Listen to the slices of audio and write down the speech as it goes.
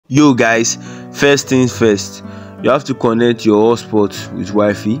Yo guys, first things first, you have to connect your hotspot with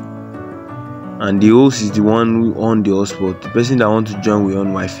Wi-Fi, and the host is the one who on the hotspot. The person that want to join will on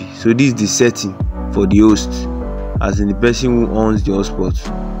Wi-Fi. So this is the setting for the host, as in the person who owns the hotspot.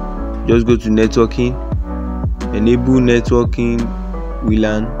 Just go to networking, enable networking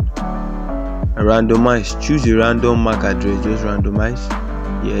WLAN, and randomize. Choose a random MAC address. Just randomize.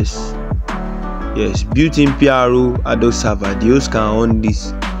 Yes, built-in PRO Ad-hoc server. The host can on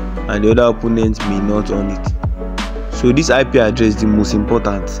this and the other opponent may not on it. So this IP address is the most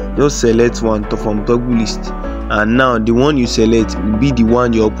important. Just select one from toggle list, and now the one you select will be the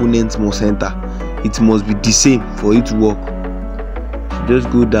one your opponent must enter. It must be the same for it to work. So just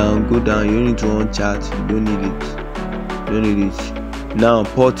go down. You don't need to on chat. You don't need it. Now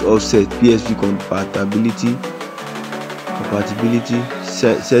port offset PSP compatibility.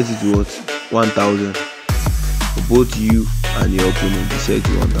 Set it to what? 1000 for both you and your opponent. Be set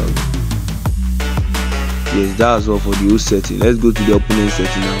to 1000. Yes, that's all for the host setting. Let's go to the opponent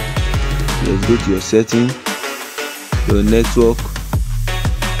setting now. Let's go to your setting, your network.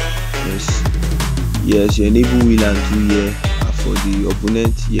 Yes, you enable WLAN 2 here for the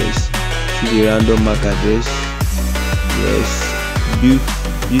opponent. Yes, choose a random MAC address. Yes,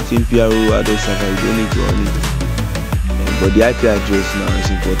 built-in PRO Ad-hoc server. You don't need to on it, but the IP address now is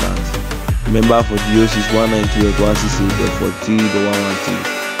important. Remember, for the host is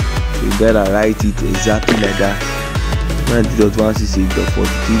 192.168.43.113. So you gotta write it exactly like that.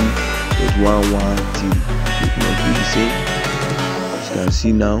 192.168.43.113. It must be the same. As you can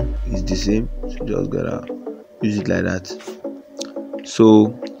see now, it's the same. So just gotta use it like that.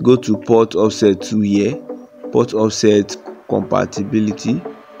 So go to port offset 2 here, port offset compatibility,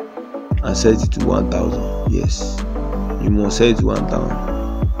 and set it to 1000. Yes, you must set it to 1000.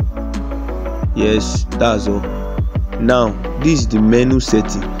 Yes, that's all. Now this is the menu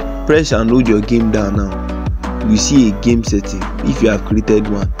setting. Press and hold your game down. Now you see a game setting. If you have created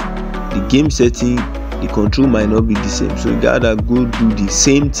one, the game setting, the control might not be the same, so you gotta go do the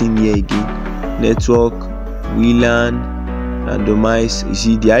same thing here again. Network, WLAN, randomize. You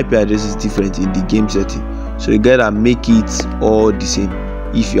see the IP address is different in the game setting, so you gotta make it all the same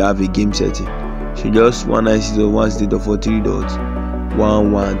if you have a game setting. So just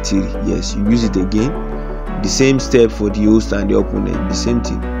 192.168.43.113. Yes, you use it again. The same step for the host and the opponent, the same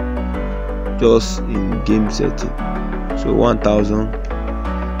thing, just in game setting. So 1000.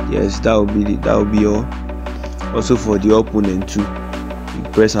 Yes, that will be all. Also for the opponent too, you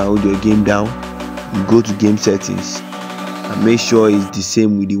press and hold your game down, you go to game settings and make sure it's the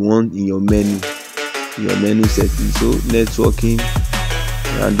same with the one in your menu settings. So networking,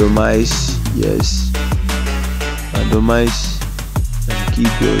 randomize. Yes, randomize.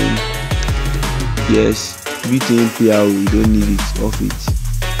 Keep going. Yes, built-in PRO, you don't need it, off it.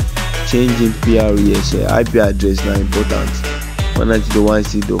 Changing PRO, yes, IP address now important.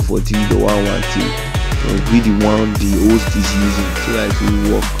 192.168.43.113 must be the one the host is using so that it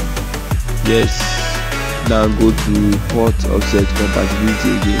will work. Yes, now go to port offset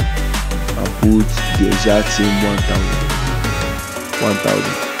compatibility again and put the exact same 1000.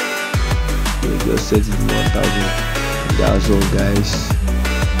 Yeah, just set it to 1000. That's all, guys.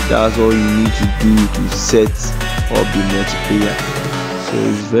 That's all you need to do to set up the multiplayer. So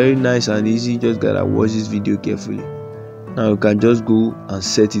it's very nice and easy. Just gotta watch this video carefully. Now you can just go and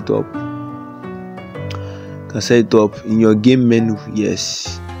set it up. You can set it up in your game menu.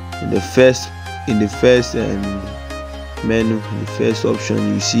 Yes, in the first menu, in the first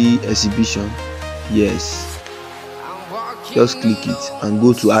option, you see exhibition. Yes, just click it and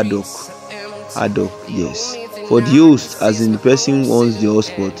go to Ad-hoc. Yes, for the host, as in the person who owns the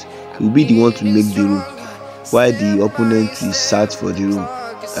hotspot, will be the one to make the room, while the opponent will search for the room.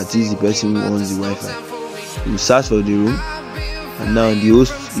 That is the person who owns the Wi-Fi. You search for the room, and now the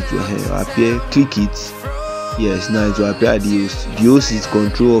host, it will appear. Click it. Yes, now it will appear at the host. The host is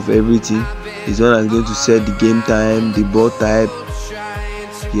control of everything. He's the one that's going to set the game time, the ball type.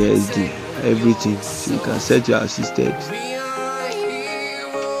 Yes, everything. So you can set your assisted.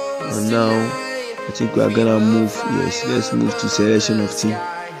 And now I think we are gonna move. Yes, let's move to selection of team.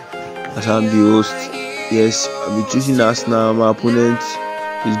 As I'm the host, yes, I'll be choosing Arsenal. My opponent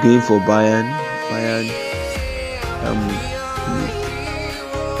is going for Bayern.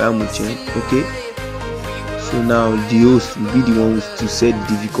 Okay. So now the host will be the one to set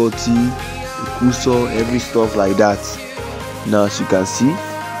the difficulty, the cursor, every stuff like that. Now as you can see,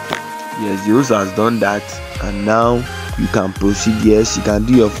 yes, the host has done that, and now you can proceed. Yes, you can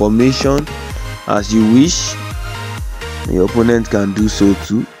do your formation as you wish, and your opponent can do so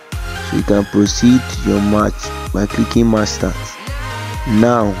too. So you can proceed your match by clicking match start.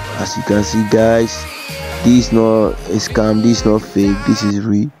 Now, as you can see, guys, this is not a scam, this is not fake, this is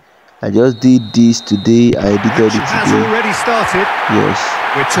real. I just did this today. I edited it today. Already started. Yes.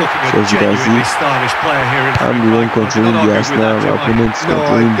 We're talking a genuinely stylish player here. I'm the one controlling the Arsenal. My opponent is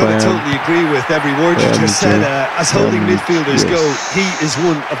controlling Bayern. I totally agree with every word you just said. As holding midfielders go, he is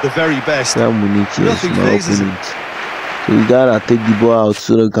one of the very best. Nothing phases him. So you gotta take the ball out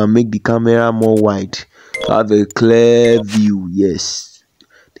so that you can make the camera more wide. So have a clear view. Yes.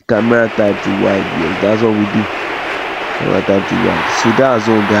 The camera type to wide. Yes, that's what we do. So that's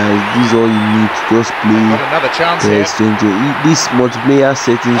all, guys. This is all you need to just play. Another chance here. This multiplayer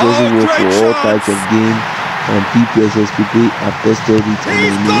settings also work for all types of games on PPSSPP. I've tested it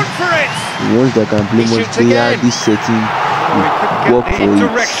and the ones that can play multiplayer, this setting will work for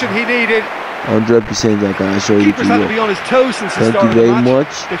it. 100%, I can assure you to work. Thank you very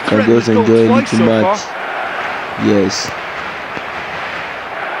much. And just enjoy a little match. Yes.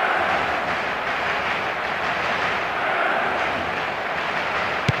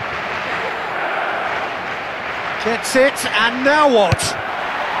 Gets it, and now what?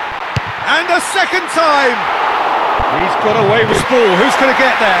 And a second time! He's got away with ball. Who's going to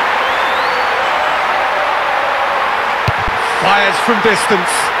get there? Fires from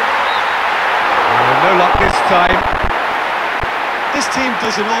distance. No luck this time. This team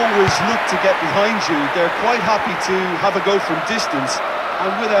doesn't always look to get behind you. They're quite happy to have a go from distance and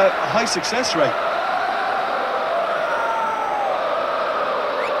with a high success rate.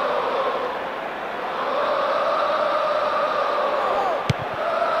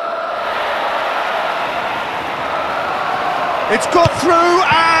 It's got through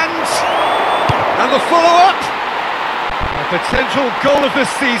and the follow-up. A potential goal of the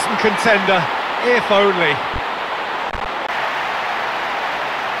season contender, if only.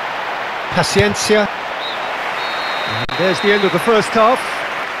 Paciencia. And there's the end of the first half.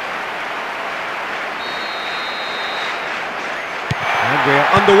 And we're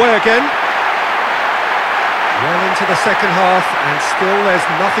underway again. Well into the second half, and still there's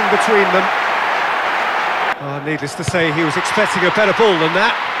nothing between them. Needless to say, he was expecting a better ball than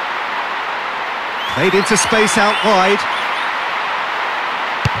that. Played into space out wide.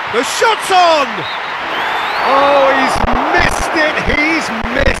 The shot's on! Oh, he's missed it! He's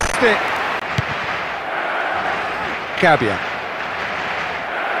missed it! Cabia.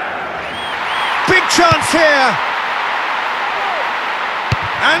 Big chance here!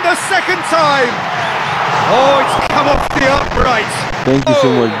 And a second time! Oh, it's come off the upright! Thank you so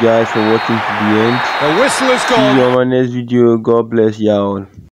much, guys, for watching to the end. The whistle is gone. See you on my next video. God bless y'all.